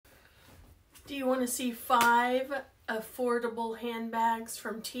Do you want to see 5 affordable handbags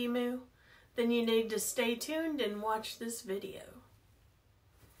from Temu? Then you need to stay tuned and watch this video.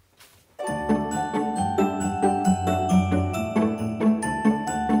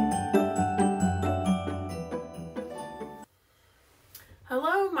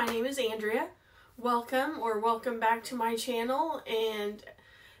 Hello, my name is Andrea. Welcome back to my channel, and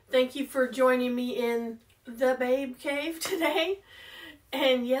thank you for joining me in the Babe Cave today.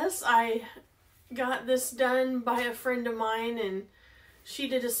 And yes, I got this done by a friend of mine, and she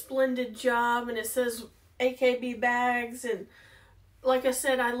did a splendid job, and it says AKBBags, and like I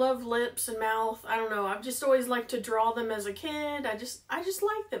said, I love lips and mouth. I don't know, I've just always liked to draw them as a kid. I just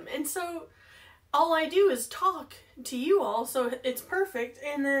like them, and so all I do is talk to you all, so it's perfect.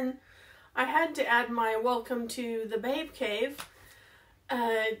 And then I had to add my welcome to the Babe Cave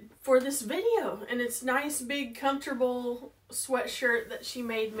for this video, and it's nice, big, comfortable sweatshirt that she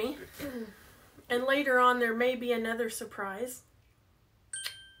made me. And later on there may be another surprise.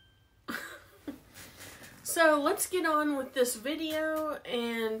 So let's get on with this video,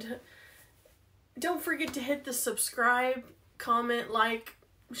 and don't forget to hit the subscribe, comment, like,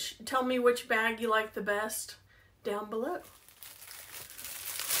 tell me which bag you like the best down below.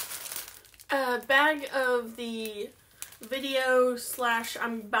 Bag of the video slash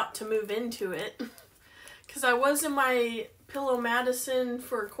I'm about to move into it, because I was in my Pillow Madison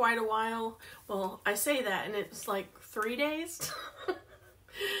for quite a while. Well, I say that and it's like 3 days.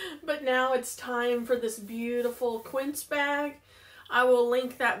 But now it's time for this beautiful Quince bag. I will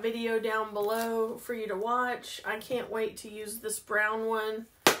link that video down below for you to watch. I can't wait to use this brown one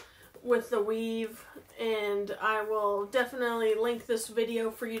with the weave, and I will definitely link this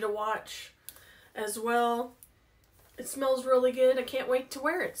video for you to watch as well. It smells really good. I can't wait to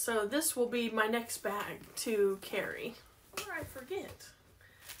wear it. So this will be my next bag to carry. Before I forget,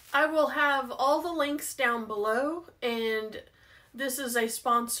 I will have all the links down below, and this is a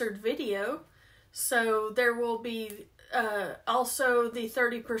sponsored video, so there will be also the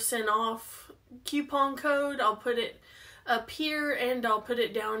 30% off coupon code. I'll put it up here, and I'll put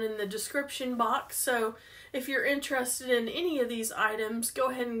it down in the description box. So if you're interested in any of these items,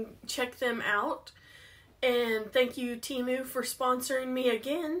 go ahead and check them out. And thank you, Temu, for sponsoring me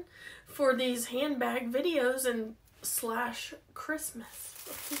again for these handbag videos and slash Christmas.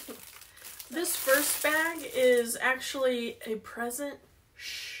 This first bag is actually a present.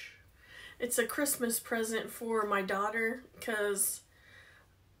 Shh. It's a Christmas present for my daughter, because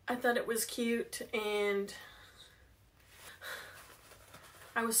I thought it was cute, and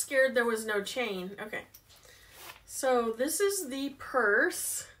I was scared there was no chain. Okay. So this is the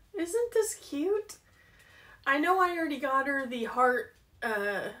purse. Isn't this cute? I know I already got her the heart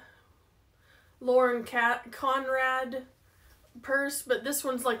Lauren Conrad purse, but this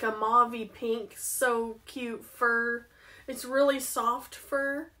one's like a mauvey pink, so cute fur. It's really soft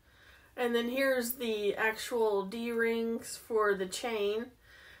fur. And then here's the actual D-rings for the chain.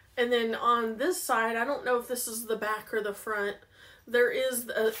 And then on this side, I don't know if this is the back or the front, there is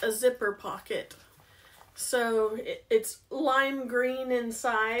a zipper pocket. So it's lime green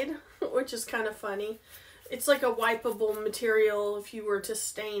inside, which is kind of funny. It's like a wipeable material if you were to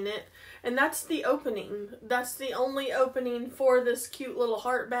stain it. And that's the opening. That's the only opening for this cute little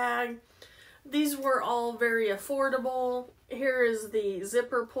heart bag. These were all very affordable. Here is the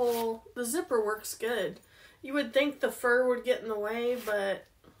zipper pull. The zipper works good. You would think the fur would get in the way, but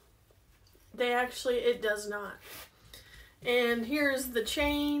it does not. And here's the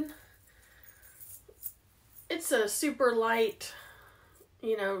chain. It's a super light,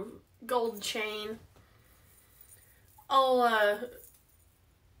 gold chain. I'll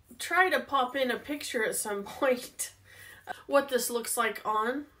try to pop in a picture at some point what this looks like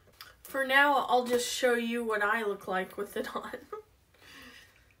on. For now, I'll just show you what I look like with it on.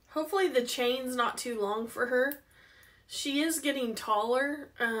 Hopefully the chain's not too long for her. She is getting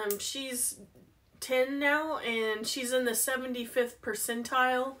taller. She's 10 now, and she's in the 75th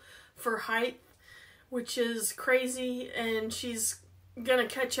percentile for height, which is crazy, and she's gonna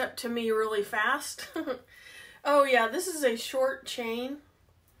catch up to me really fast. Oh yeah, this is a short chain,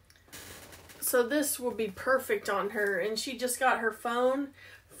 so this will be perfect on her. And she just got her phone.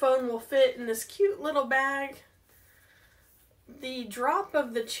 Phone will fit in this cute little bag. The drop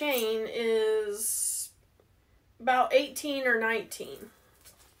of the chain is about 18 or 19.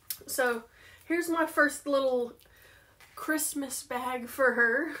 So here's my first little Christmas bag for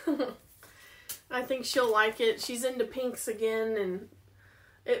her. I think she'll like it. She's into pinks again, and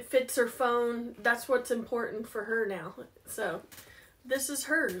it fits her phone. That's what's important for her now. So this is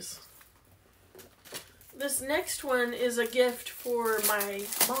hers. This next one is a gift for my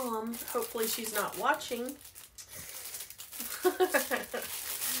mom. Hopefully she's not watching.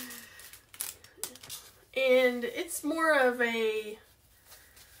 And it's more of a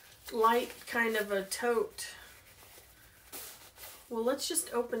light kind of a tote. Well, let's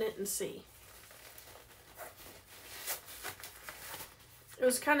just open it and see. It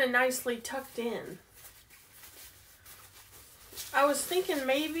was kind of nicely tucked in. I was thinking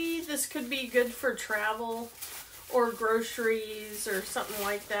maybe this could be good for travel or groceries or something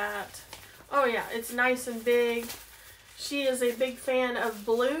like that. Oh yeah, it's nice and big. She is a big fan of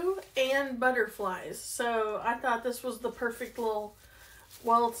blue and butterflies, so I thought this was the perfect little,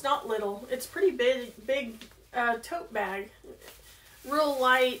 well, it's not little, it's pretty big tote bag. Real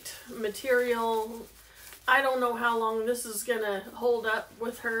light material. I don't know how long this is gonna hold up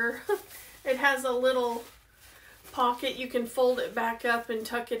with her. It has a little pocket. You can fold it back up and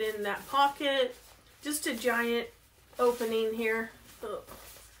tuck it in that pocket. Just a giant opening here. Oh,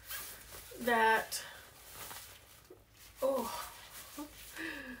 that, oh,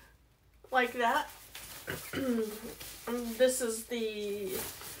 like that. This is the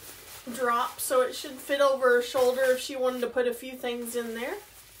drop, so it should fit over her shoulder if she wanted to put a few things in there.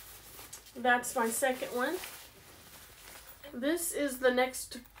 That's my second one. This is the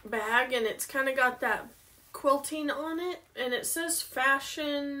next bag, and it's kind of got that quilting on it, and it says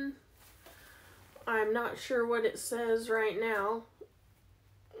fashion. I'm not sure what it says right now.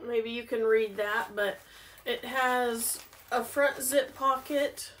 Maybe you can read that, but it has a front zip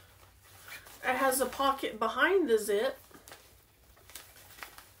pocket. It has a pocket behind the zip.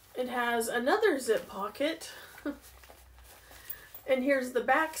 It has another zip pocket. And here's the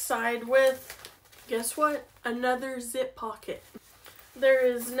back side with, guess what? Another zip pocket. There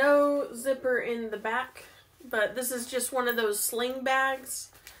is no zipper in the back, but this is just one of those sling bags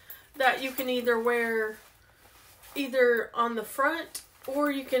that you can either wear either on the front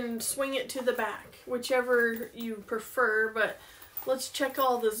or you can swing it to the back, whichever you prefer. But let's check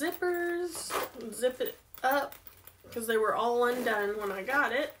all the zippers, zip it up, because they were all undone when I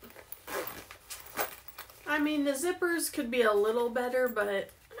got it. I mean, the zippers could be a little better, but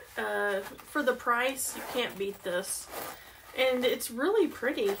for the price, you can't beat this. And it's really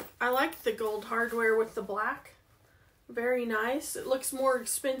pretty. I like the gold hardware with the black. Very nice. It looks more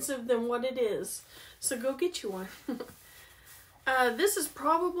expensive than what it is. So go get you one. This is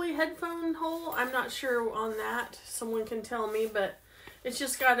probably headphone hole. I'm not sure on that. Someone can tell me, but it's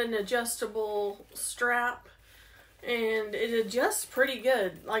just got an adjustable strap. And it adjusts pretty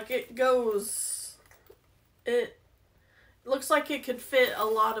good. Like it goes, it looks like it could fit a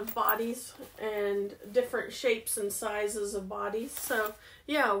lot of bodies and different shapes and sizes of bodies. So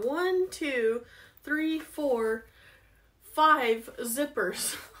yeah, 1, 2, 3, 4, 5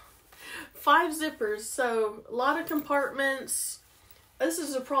 zippers. 5 zippers, so a lot of compartments. This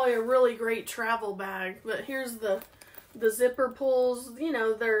is probably a really great travel bag, but here's the zipper pulls. You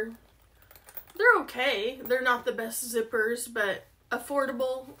know, they're okay. They're not the best zippers, but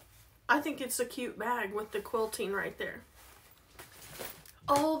affordable. I think it's a cute bag with the quilting right there.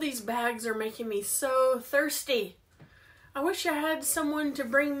 All these bags are making me so thirsty. I wish I had someone to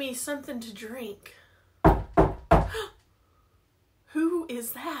bring me something to drink. Who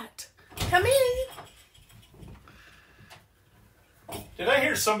is that? Come in. Did I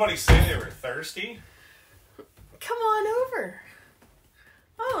hear somebody say they were thirsty? Come on over.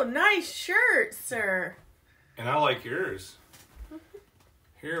 Oh, nice shirt, sir. And I like yours.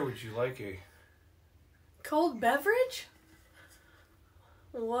 Here, would you like a cold beverage?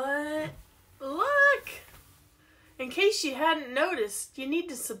 What? Look! In case you hadn't noticed, you need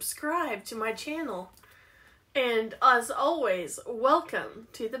to subscribe to my channel. And as always, welcome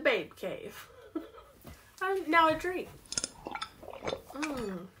to the Babe Cave. Now a drink.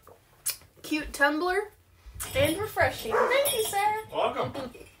 Cute tumbler and refreshing. Thank you, sir. welcome?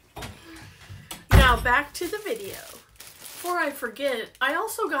 Now back to the video. Before I forget, I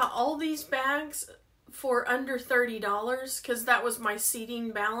also got all these bags for under $30 because that was my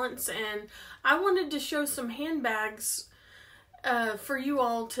seating balance, and I wanted to show some handbags for you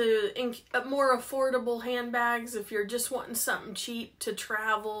all to, more affordable handbags if you're just wanting something cheap to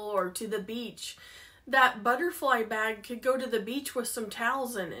travel or to the beach. That butterfly bag could go to the beach with some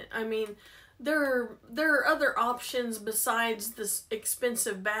towels in it. I mean, there are other options besides this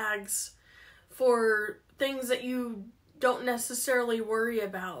expensive bags for things that you don't necessarily worry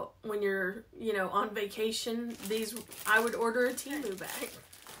about when you're, you know, on vacation. These, I would order a Temu bag.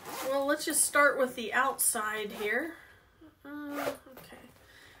 Well, let's just start with the outside here. Okay.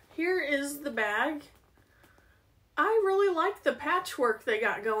 Here is the bag. I really like the patchwork they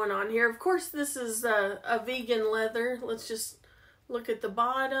got going on here. Of course, this is a vegan leather. Let's just look at the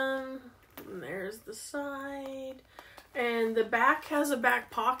bottom. And there's the side. And the back has a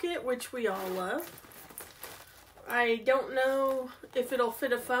back pocket, which we all love. I don't know if it'll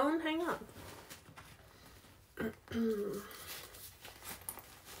fit a phone. Hang on.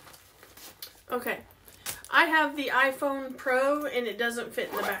 Okay. I have the iPhone Pro and it doesn't fit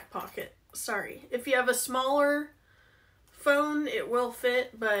in the back pocket. Sorry. If you have a smaller phone, it will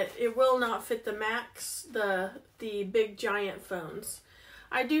fit, but it will not fit the Max, the big giant phones.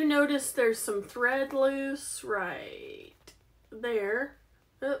 I do notice there's some thread loose right there.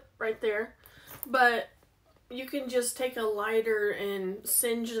 Oh, right there. But you can just take a lighter and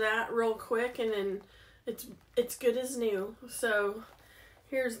singe that real quick and then it's good as new. So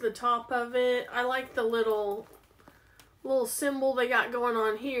here's the top of it. I like the little symbol they got going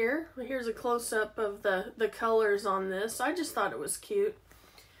on here. Here's a close-up of the colors on this. I just thought it was cute.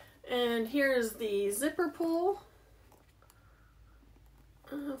 And here's the zipper pull.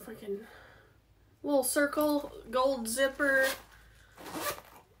 I don't know if I can... Little circle, gold zipper.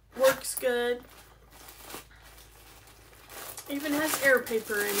 Works good. Even has air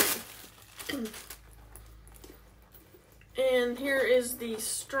paper in it. And here is the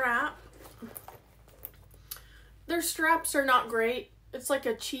strap. Their straps are not great. It's like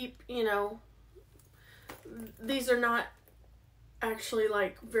a cheap, you know, these are not actually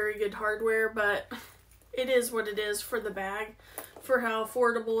like very good hardware, but it is what it is for the bag, for how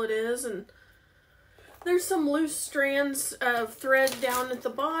affordable it is. And there's some loose strands of thread down at the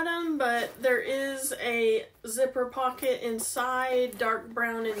bottom, but there is a zipper pocket inside, dark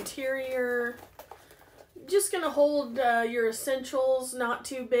brown interior. Just gonna hold your essentials, not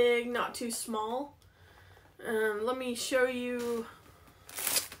too big, not too small. Let me show you.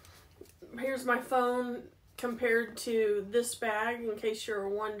 Here's my phone compared to this bag, in case you're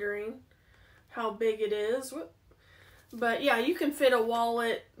wondering how big it is. But yeah, you can fit a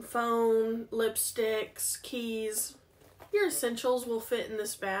wallet, phone, lipsticks, keys. Your essentials will fit in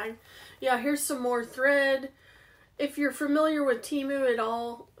this bag. Yeah, here's some more thread. If you're familiar with Temu at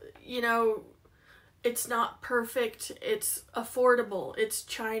all, you know, it's not perfect. It's affordable. It's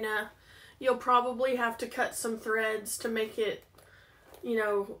China. You'll probably have to cut some threads to make it, you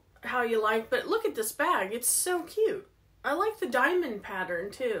know, how you like. But look at this bag. It's so cute. I like the diamond pattern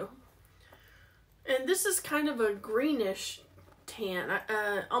too. And this is kind of a greenish tan.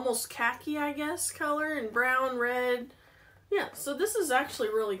 Almost khaki, I guess, color. And brown, red. Yeah, so this is actually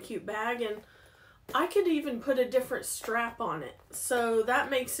a really cute bag. And I could even put a different strap on it. So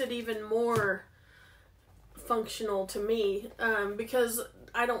that makes it even more functional to me. Because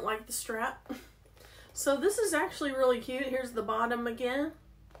I don't like the strap. So this is actually really cute. Here's the bottom again.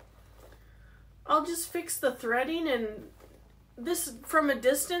 I'll just fix the threading, and this from a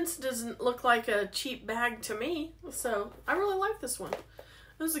distance doesn't look like a cheap bag to me. So I really like this one.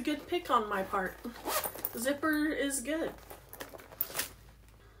 It was a good pick on my part. Zipper is good.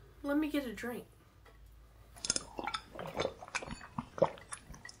 Let me get a drink.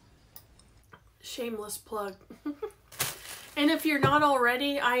 Shameless plug. And if you're not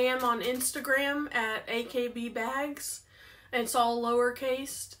already, I am on Instagram at AKBBags. It's all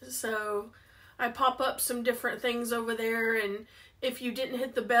lowercase, so I pop up some different things over there. And if you didn't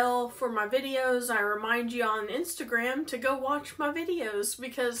hit the bell for my videos, I remind you on Instagram to go watch my videos,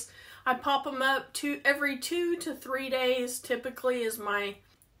 because I pop them up every 2 to 3 days typically is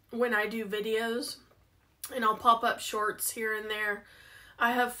when I do videos. And I'll pop up shorts here and there.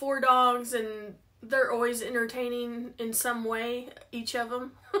 I have 4 dogs, and they're always entertaining in some way, each of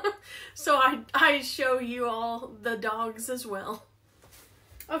them. So I show you all the dogs as well.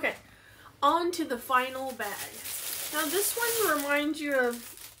 Okay, on to the final bag. Now this one reminds you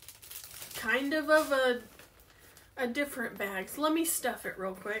of kind of a different bag. So let me stuff it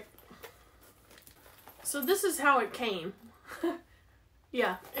real quick. So this is how it came.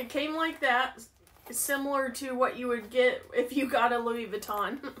 Yeah, it came like that. Similar to what you would get if you got a Louis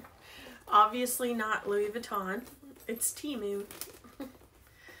Vuitton. Obviously not Louis Vuitton. It's Temu.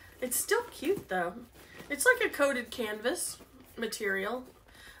 It's still cute though. It's like a coated canvas material.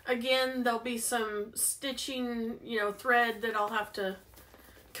 Again, there'll be some stitching, you know, thread that I'll have to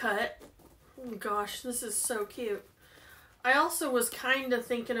cut. Oh gosh, this is so cute. I also was kind of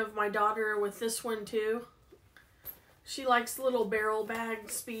thinking of my daughter with this one too. She likes little barrel bag,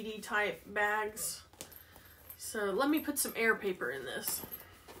 speedy type bags. So let me put some air paper in this.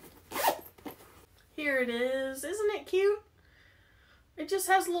 Here it is. Isn't it cute? It just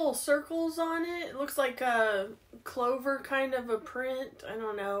has little circles on it. It looks like a clover kind of a print. I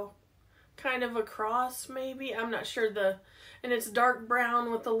don't know. kind of across, maybe. I'm not sure. And it's dark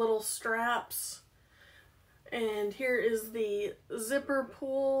brown with the little straps. And here is the zipper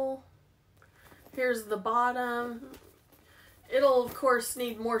pull. Here's the bottom. It'll, of course,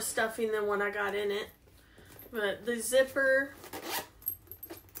 need more stuffing than when I got in it. But the zipper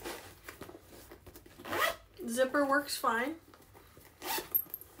works fine.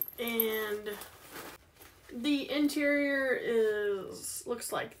 And the interior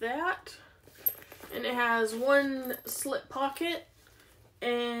looks like that. And it has one slip pocket.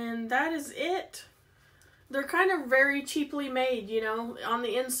 And that is it. They're kind of very cheaply made, you know. On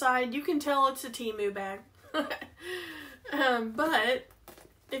the inside, you can tell it's a Temu bag. But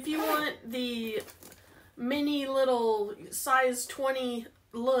if you want the mini little size 20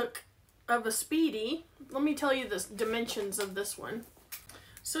 look of a Speedy, let me tell you the dimensions of this one.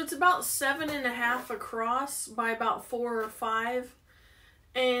 So it's about 7.5 across by about 4 or 5.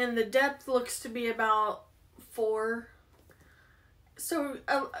 And the depth looks to be about 4. So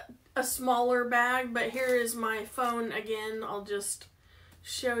a smaller bag, but here is my phone again. I'll just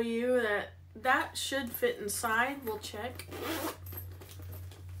show you that should fit inside. We'll check.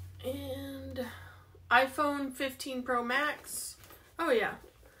 And iPhone 15 Pro Max. Oh yeah,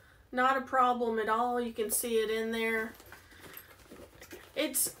 not a problem at all. You can see it in there.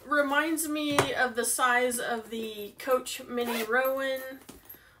 It reminds me of the size of the Coach Mini Rowan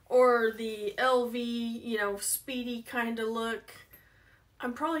or the LV, you know, Speedy kind of look.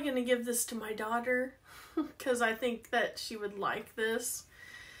 I'm probably going to give this to my daughter because I think that she would like this.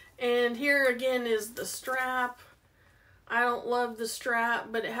 And here again is the strap. I don't love the strap,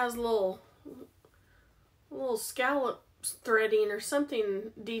 but it has a little scallop threading or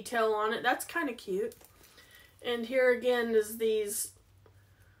something detail on it. That's kind of cute. And here again is these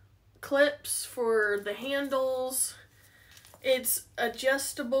clips for the handles. It's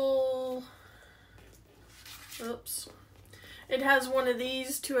adjustable. Oops. It has one of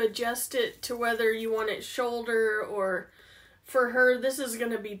these to adjust it to whether you want it shoulder or for her. This is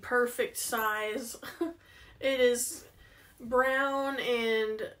going to be perfect size. It is brown,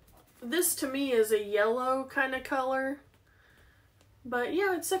 and this to me is a yellow kind of color. But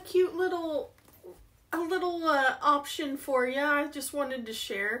yeah, it's a cute little option for you. I just wanted to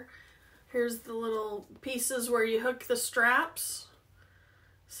share. Here's the little pieces where you hook the straps.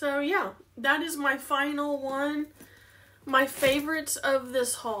 So yeah, that is my final one. My favorites of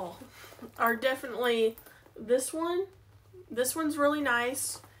this haul are definitely this one. This one's really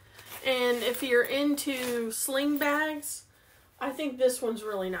nice. And if you're into sling bags, I think this one's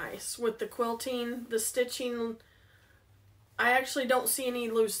really nice with the quilting, the stitching. I actually don't see any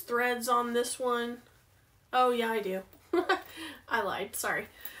loose threads on this one. Oh yeah, I do. I lied, sorry.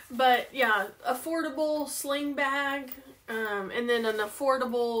 But yeah, affordable sling bag, and then an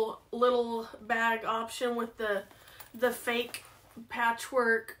affordable little bag option with the fake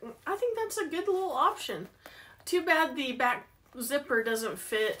patchwork. I think that's a good little option. Too bad the back zipper doesn't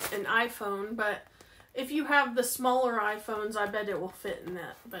fit an iPhone, but if you have the smaller iPhones, I bet it will fit in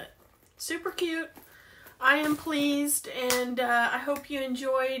that. But super cute. I am pleased, and I hope you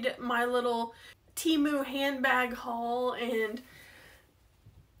enjoyed my little Temu handbag haul, and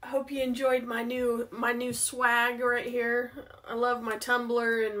I hope you enjoyed my new swag right here. I love my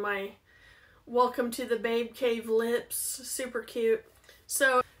tumbler and my Welcome to the Babe Cave lips. Super cute.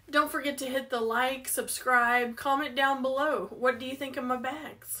 So don't forget to hit the like, subscribe, comment down below. What do you think of my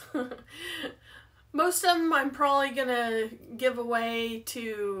bags? Most of them I'm probably gonna give away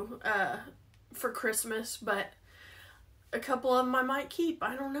to for Christmas, but a couple of them I might keep.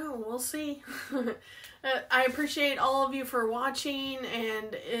 I don't know. We'll see. I appreciate all of you for watching,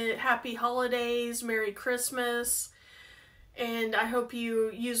 and happy holidays, Merry Christmas. And I hope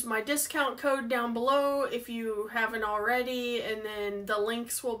you use my discount code down below if you haven't already, and then the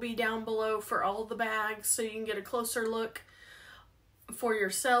links will be down below for all the bags so you can get a closer look for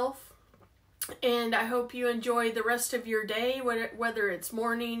yourself. And I hope you enjoy the rest of your day, whether it's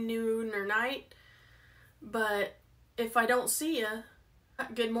morning, noon, or night. But if I don't see you,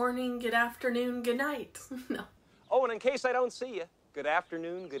 good morning, good afternoon, good night. No. Oh, and in case I don't see you, good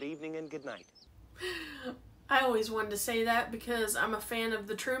afternoon, good evening, and good night. I always wanted to say that because I'm a fan of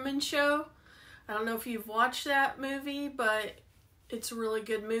The Truman Show. I don't know if you've watched that movie, but it's a really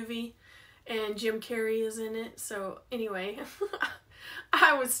good movie, and Jim Carrey is in it. So anyway,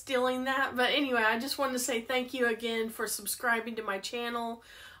 I was stealing that. But anyway, I just wanted to say thank you again for subscribing to my channel.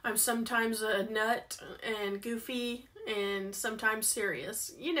 I'm sometimes a nut and goofy and sometimes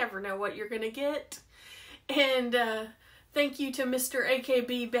serious. You never know what you're going to get. And thank you to Mr.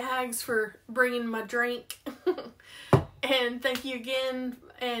 AKBBags for bringing my drink. And thank you again,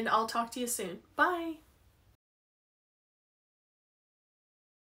 and I'll talk to you soon. Bye.